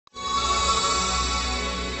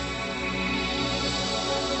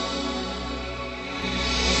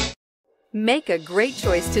Make a great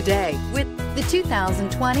choice today with the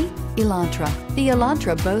 2020 Elantra. The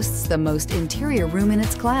Elantra boasts the most interior room in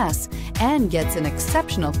its class and gets an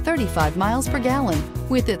exceptional 35 miles per gallon.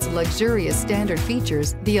 With its luxurious standard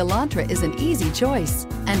features, the Elantra is an easy choice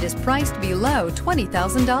and is priced below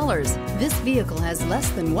 $20,000. This vehicle has less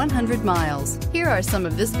than 100 miles. Here are some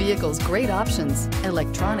of this vehicle's great options: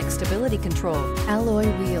 electronic stability control, alloy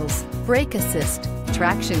wheels, brake assist,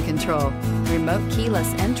 traction control, remote keyless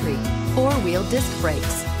entry, four-wheel disc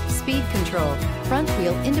brakes, speed control,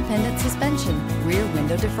 front-wheel independent suspension, rear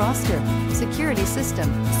window defroster, security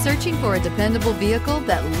system. Searching for a dependable vehicle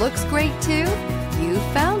that looks great too? You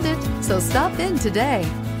found it, so stop in today.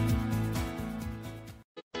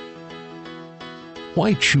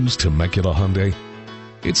 Why choose Temecula Hyundai?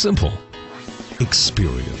 It's simple.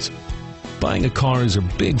 Experience. Buying a car is a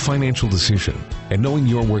big financial decision, and knowing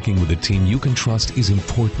you're working with a team you can trust is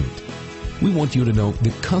important. We want you to know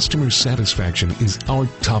that customer satisfaction is our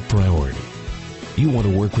top priority. You want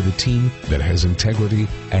to work with a team that has integrity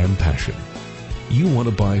and passion. You want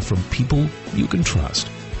to buy from people you can trust.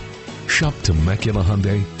 Shop Temecula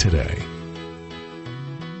Hyundai today.